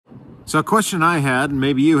So a question I had, and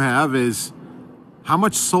maybe you have, is how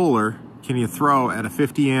much solar can you throw at a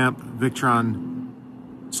 50 amp Victron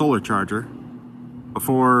solar charger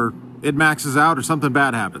before it maxes out or something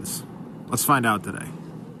bad happens? Let's find out today.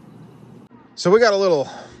 So we got a little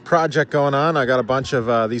project going on. I got a bunch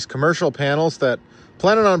of these commercial panels that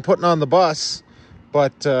planning on putting on the bus,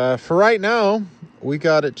 but for right now we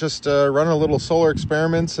got it just running a little solar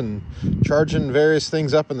experiments and charging various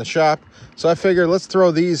things up in the shop. So I figured let's throw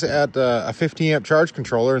these at a 50 amp charge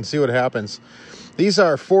controller and see what happens. These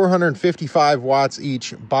are 455 watts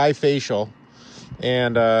each, bifacial,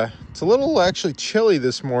 and it's a little actually chilly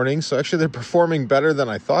this morning, so actually they're performing better than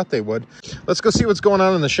I thought they would. Let's go see what's going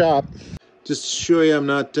on in the shop. Just to show you I'm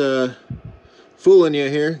not fooling you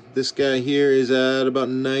here. This guy here is at about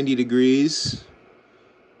 90 degrees.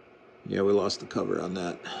 Yeah, we lost the cover on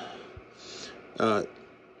that.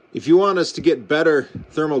 If you want us to get better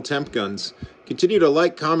thermal temp guns, continue to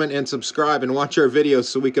like, comment, and subscribe, and watch our videos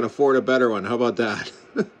so we can afford a better one. How about that?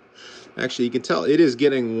 Actually, you can tell it is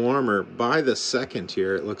getting warmer by the second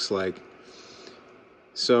here, it looks like.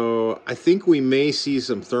 So I think we may see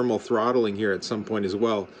some thermal throttling here at some point as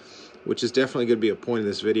well, which is definitely going to be a point of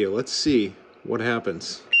this video. Let's see what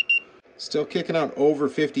happens. Still kicking out over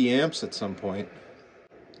 50 amps at some point.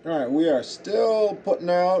 All right, we are still putting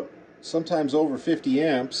out sometimes over 50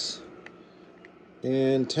 amps.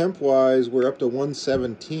 And temp-wise, we're up to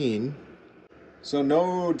 117. So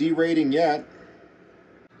no derating yet.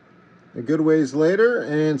 A good ways later,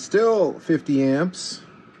 and still 50 amps.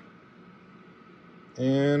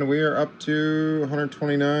 And we are up to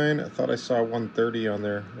 129. I thought I saw 130 on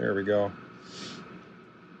there. There we go.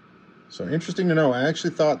 So interesting to know. I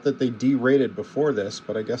actually thought that they derated before this,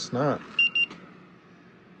 but I guess not.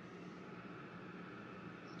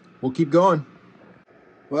 We'll keep going.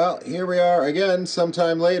 Well, here we are again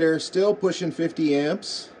sometime later, still pushing 50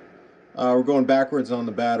 amps. We're going backwards on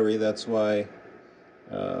the battery, that's why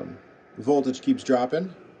the voltage keeps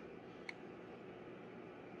dropping.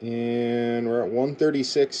 And we're at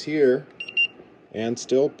 136 here and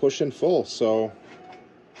still pushing full. So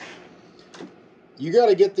you got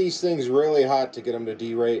to get these things really hot to get them to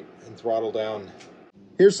derate and throttle down.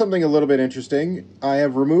 Here's something a little bit interesting. I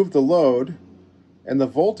have removed the load and the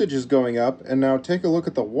voltage is going up, and now take a look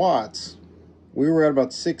at the watts. We were at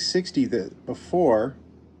about 660 before,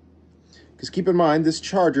 because keep in mind this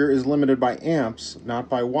charger is limited by amps, not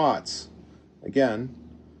by watts. Again,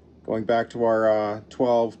 going back to our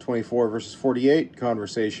 12, 24 versus 48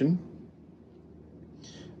 conversation,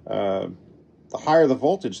 the higher the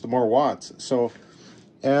voltage, the more watts. So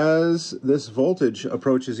as this voltage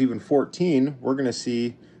approaches even 14, we're going to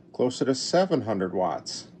see closer to 700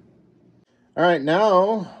 watts. All right,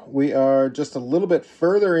 now we are just a little bit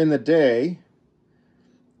further in the day,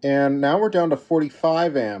 and now we're down to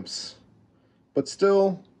 45 amps, but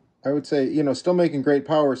still, I would say, you know, still making great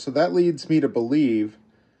power. So that leads me to believe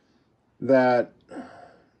that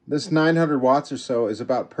this 900 watts or so is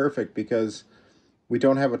about perfect because we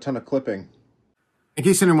don't have a ton of clipping. In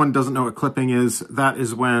case anyone doesn't know what clipping is, that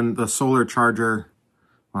is when the solar charger,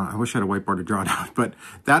 well, I wish I had a whiteboard to draw it out, but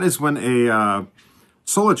that is when a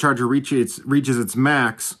solar charger reaches its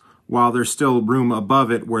max while there's still room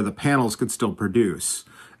above it where the panels could still produce.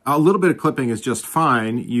 A little bit of clipping is just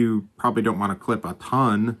fine. You probably don't want to clip a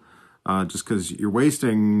ton just because you're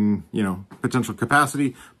wasting, you know, potential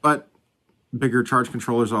capacity, but bigger charge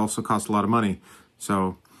controllers also cost a lot of money.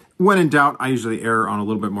 So when in doubt, I usually err on a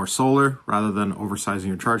little bit more solar rather than oversizing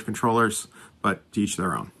your charge controllers, but to each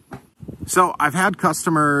their own. So I've had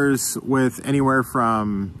customers with anywhere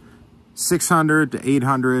from 600 to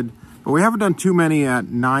 800, but we haven't done too many at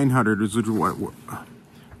 900,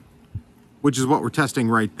 which is what we're testing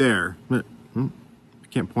right there. I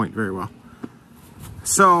can't point very well.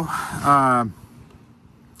 So I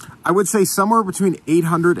would say somewhere between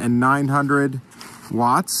 800 and 900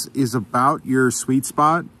 watts is about your sweet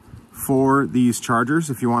spot for these chargers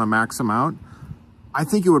if you want to max them out. I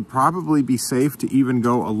think it would probably be safe to even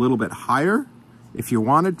go a little bit higher if you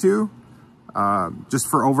wanted to. Just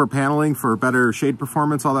for over paneling, for better shade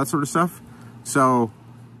performance, all that sort of stuff. So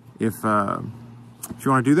if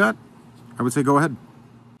you want to do that, I would say go ahead.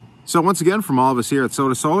 So once again, from all of us here at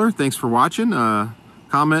Soda Solar, thanks for watching.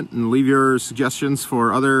 Comment and leave your suggestions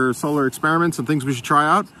for other solar experiments and things we should try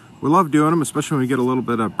out. We love doing them, especially when we get a little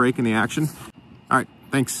bit of break in the action. All right,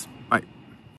 thanks.